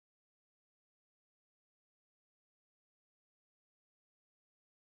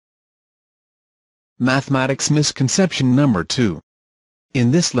Mathematics misconception number 2.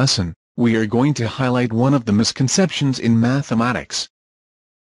 In this lesson, we are going to highlight one of the misconceptions in mathematics.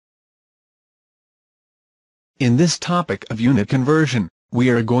 In this topic of unit conversion,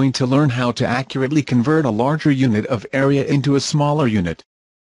 we are going to learn how to accurately convert a larger unit of area into a smaller unit.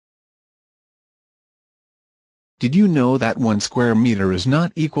 Did you know that 1 square meter is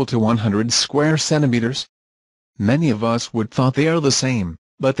not equal to 100 square centimeters? Many of us would thought they are the same,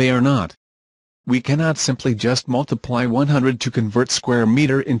 but they are not. We cannot simply just multiply 100 to convert square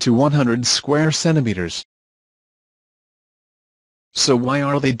meter into 100 square centimeters. So why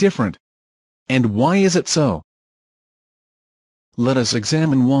are they different? And why is it so? Let us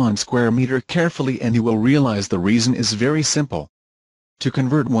examine 1 square meter carefully and you will realize the reason is very simple. To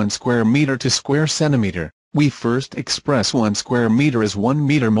convert 1 square meter to square centimeter, we first express 1 square meter as 1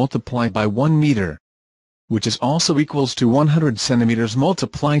 meter multiplied by 1 meter, which is also equals to 100 centimeters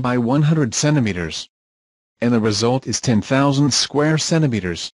multiplied by 100 centimeters. And the result is 10,000 square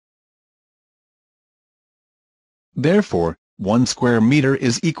centimeters. Therefore, 1 square meter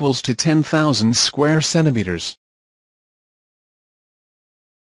is equals to 10,000 square centimeters.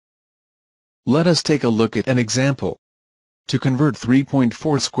 Let us take a look at an example. To convert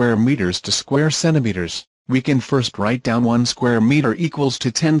 3.4 square meters to square centimeters, we can first write down 1 square meter equals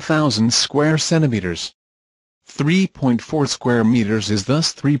to 10,000 square centimeters. 3.4 square meters is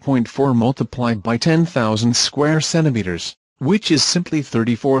thus 3.4 multiplied by 10,000 square centimeters, which is simply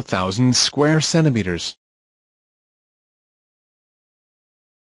 34,000 square centimeters.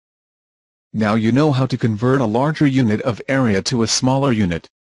 Now you know how to convert a larger unit of area to a smaller unit.